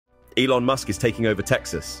Elon Musk is taking over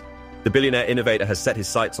Texas. The billionaire innovator has set his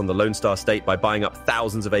sights on the Lone Star State by buying up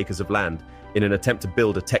thousands of acres of land in an attempt to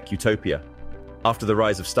build a tech utopia. After the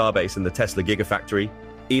rise of Starbase and the Tesla Gigafactory,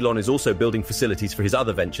 Elon is also building facilities for his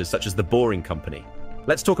other ventures, such as the Boring Company.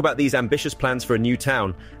 Let's talk about these ambitious plans for a new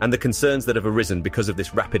town and the concerns that have arisen because of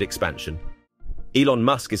this rapid expansion. Elon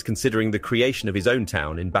Musk is considering the creation of his own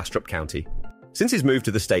town in Bastrop County. Since his move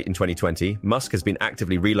to the state in 2020, Musk has been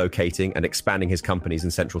actively relocating and expanding his companies in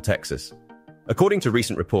central Texas. According to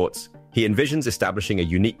recent reports, he envisions establishing a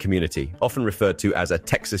unique community, often referred to as a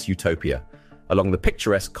Texas Utopia, along the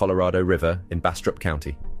picturesque Colorado River in Bastrop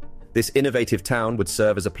County. This innovative town would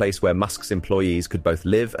serve as a place where Musk's employees could both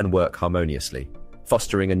live and work harmoniously,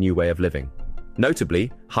 fostering a new way of living. Notably,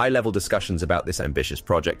 high-level discussions about this ambitious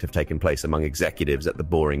project have taken place among executives at the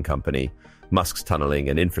Boring Company, Musk's tunneling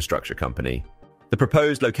and infrastructure company. The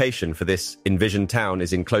proposed location for this envisioned town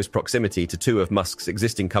is in close proximity to two of Musk's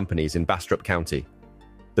existing companies in Bastrop County.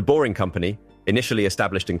 The Boring Company, initially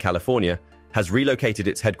established in California, has relocated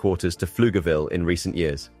its headquarters to Pflugerville in recent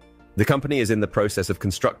years. The company is in the process of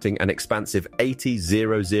constructing an expansive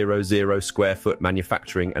 80,000 square foot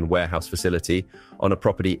manufacturing and warehouse facility on a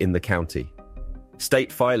property in the county.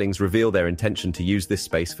 State filings reveal their intention to use this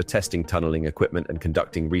space for testing tunneling equipment and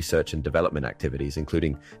conducting research and development activities,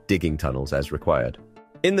 including digging tunnels as required.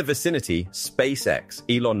 In the vicinity, SpaceX,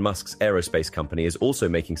 Elon Musk's aerospace company, is also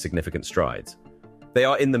making significant strides. They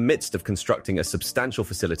are in the midst of constructing a substantial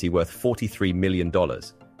facility worth $43 million,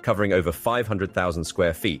 covering over 500,000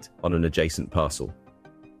 square feet on an adjacent parcel.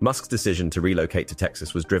 Musk's decision to relocate to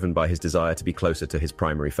Texas was driven by his desire to be closer to his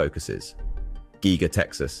primary focuses: Giga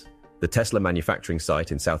Texas, the Tesla manufacturing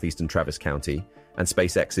site in southeastern Travis County, and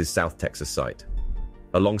SpaceX's South Texas site.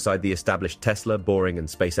 Alongside the established Tesla, Boring, and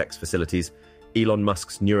SpaceX facilities, Elon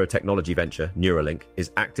Musk's neurotechnology venture, Neuralink,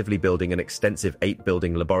 is actively building an extensive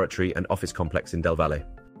 8-building laboratory and office complex in Del Valle.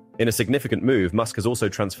 In a significant move, Musk has also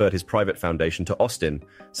transferred his private foundation to Austin,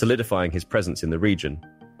 solidifying his presence in the region.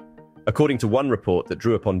 According to one report that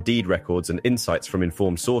drew upon deed records and insights from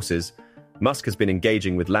informed sources, Musk has been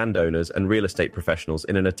engaging with landowners and real estate professionals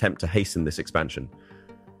in an attempt to hasten this expansion.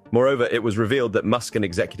 Moreover, it was revealed that Musk and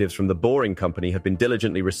executives from the Boring Company have been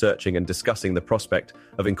diligently researching and discussing the prospect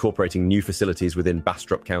of incorporating new facilities within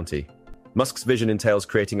Bastrop County. Musk's vision entails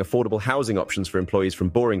creating affordable housing options for employees from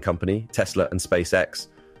Boring Company, Tesla, and SpaceX,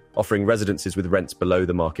 offering residences with rents below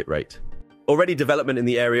the market rate. Already development in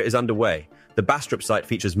the area is underway. The Bastrop site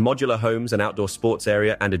features modular homes, an outdoor sports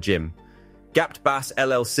area, and a gym. Gapt Bass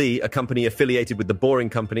LLC, a company affiliated with the Boring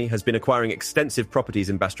Company, has been acquiring extensive properties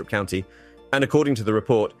in Bastrop County, and according to the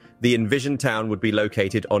report, the envisioned town would be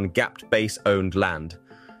located on Gapt Base-owned land.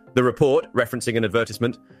 The report, referencing an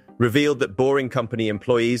advertisement, revealed that Boring Company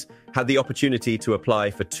employees had the opportunity to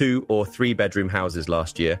apply for 2- or 3-bedroom houses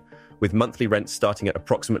last year, with monthly rents starting at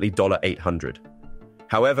approximately $800.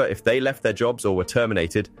 However, if they left their jobs or were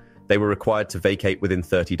terminated, they were required to vacate within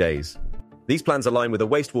 30 days. These plans align with a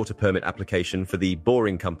wastewater permit application for the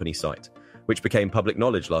Boring Company site, which became public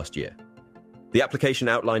knowledge last year. The application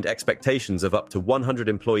outlined expectations of up to 100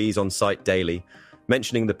 employees on site daily,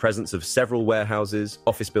 mentioning the presence of several warehouses,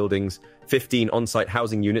 office buildings, 15 on-site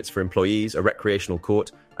housing units for employees, a recreational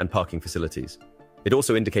court, and parking facilities. It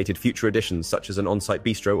also indicated future additions such as an on-site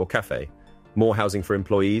bistro or cafe, more housing for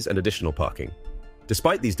employees, and additional parking.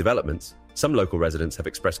 Despite these developments, some local residents have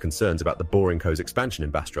expressed concerns about the Boring Co.'s expansion in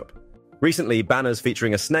Bastrop. Recently, banners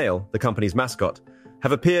featuring a snail, the company's mascot,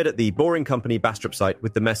 have appeared at the Boring Company Bastrop site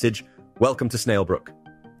with the message, "Welcome to Snailbrook."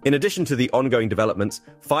 In addition to the ongoing developments,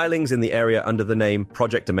 filings in the area under the name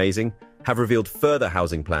Project Amazing have revealed further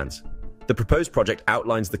housing plans. The proposed project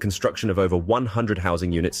outlines the construction of over 100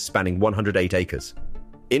 housing units spanning 108 acres.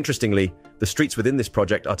 Interestingly, the streets within this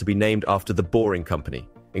project are to be named after the Boring Company,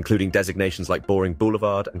 including designations like Boring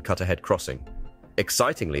Boulevard and Cutterhead Crossing.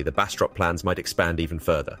 Excitingly, the Bastrop plans might expand even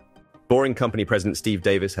further. Boring Company President Steve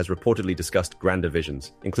Davis has reportedly discussed grander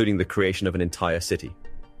visions, including the creation of an entire city.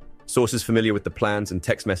 Sources familiar with the plans and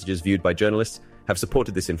text messages viewed by journalists have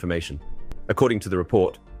supported this information. According to the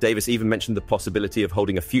report, Davis even mentioned the possibility of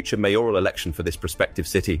holding a future mayoral election for this prospective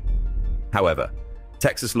city. However,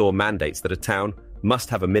 Texas law mandates that a town must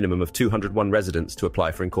have a minimum of 201 residents to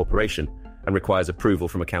apply for incorporation and requires approval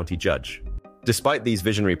from a county judge. Despite these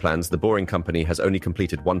visionary plans, the Boring Company has only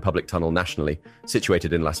completed one public tunnel nationally,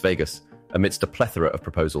 situated in Las Vegas, amidst a plethora of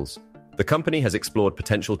proposals. The company has explored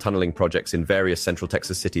potential tunneling projects in various Central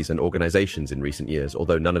Texas cities and organizations in recent years,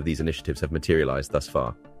 although none of these initiatives have materialized thus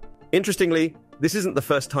far. Interestingly, this isn't the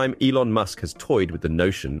first time Elon Musk has toyed with the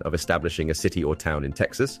notion of establishing a city or town in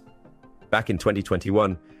Texas. Back in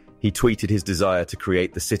 2021, he tweeted his desire to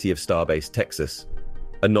create the city of Starbase, Texas.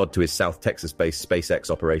 a nod to his South Texas-based SpaceX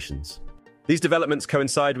operations. These developments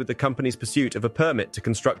coincide with the company's pursuit of a permit to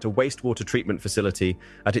construct a wastewater treatment facility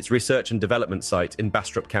at its research and development site in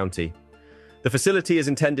Bastrop County. The facility is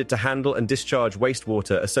intended to handle and discharge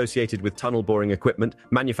wastewater associated with tunnel boring equipment,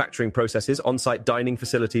 manufacturing processes, on-site dining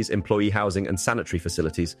facilities, employee housing, and sanitary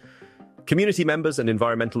facilities. Community members and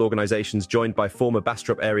environmental organizations joined by former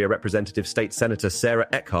Bastrop area representative State Senator Sarah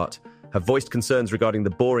Eckhart have voiced concerns regarding the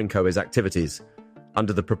boring co's activities.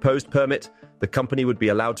 Under the proposed permit, the company would be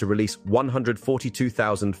allowed to release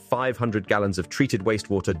 142,500 gallons of treated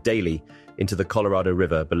wastewater daily into the Colorado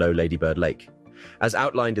River below Lady Bird Lake, as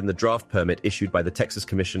outlined in the draft permit issued by the Texas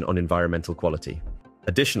Commission on Environmental Quality.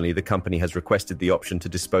 Additionally, the company has requested the option to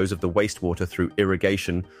dispose of the wastewater through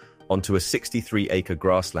irrigation onto a 63-acre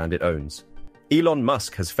grassland it owns. Elon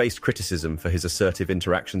Musk has faced criticism for his assertive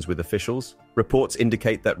interactions with officials. Reports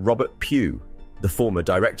indicate that Robert Pugh, the former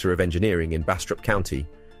director of engineering in Bastrop County,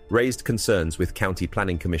 raised concerns with County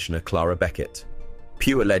Planning Commissioner Clara Beckett.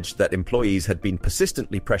 Pugh alleged that employees had been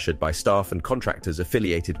persistently pressured by staff and contractors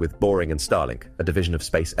affiliated with Boring and Starlink, a division of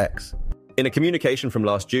SpaceX. In a communication from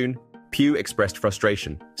last June, Pugh expressed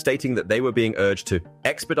frustration, stating that they were being urged to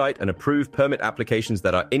expedite and approve permit applications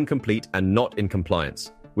that are incomplete and not in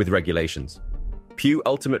compliance with regulations. Pugh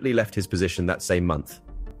ultimately left his position that same month.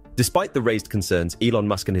 Despite the raised concerns, Elon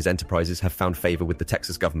Musk and his enterprises have found favor with the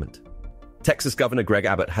Texas government. Texas Governor Greg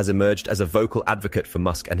Abbott has emerged as a vocal advocate for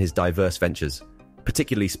Musk and his diverse ventures,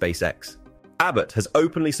 particularly SpaceX. Abbott has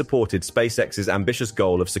openly supported SpaceX's ambitious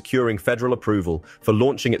goal of securing federal approval for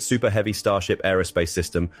launching its Super Heavy Starship aerospace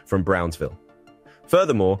system from Brownsville.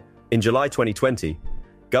 Furthermore, in July 2020,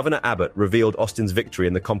 Governor Abbott revealed Austin's victory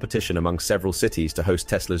in the competition among several cities to host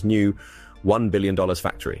Tesla's new $1 billion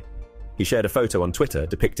factory. He shared a photo on Twitter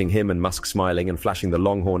depicting him and Musk smiling and flashing the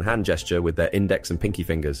longhorn hand gesture with their index and pinky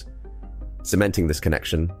fingers. Cementing this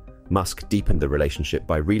connection, Musk deepened the relationship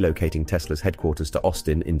by relocating Tesla's headquarters to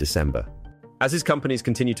Austin in December. As his companies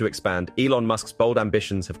continue to expand, Elon Musk's bold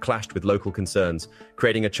ambitions have clashed with local concerns,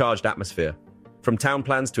 creating a charged atmosphere. From town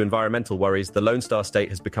plans to environmental worries, the Lone Star State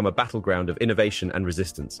has become a battleground of innovation and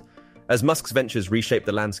resistance. As Musk's ventures reshape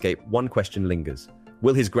the landscape, one question lingers.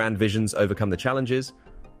 Will his grand visions overcome the challenges?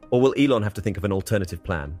 Or will Elon have to think of an alternative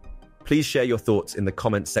plan? Please share your thoughts in the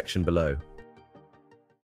comments section below.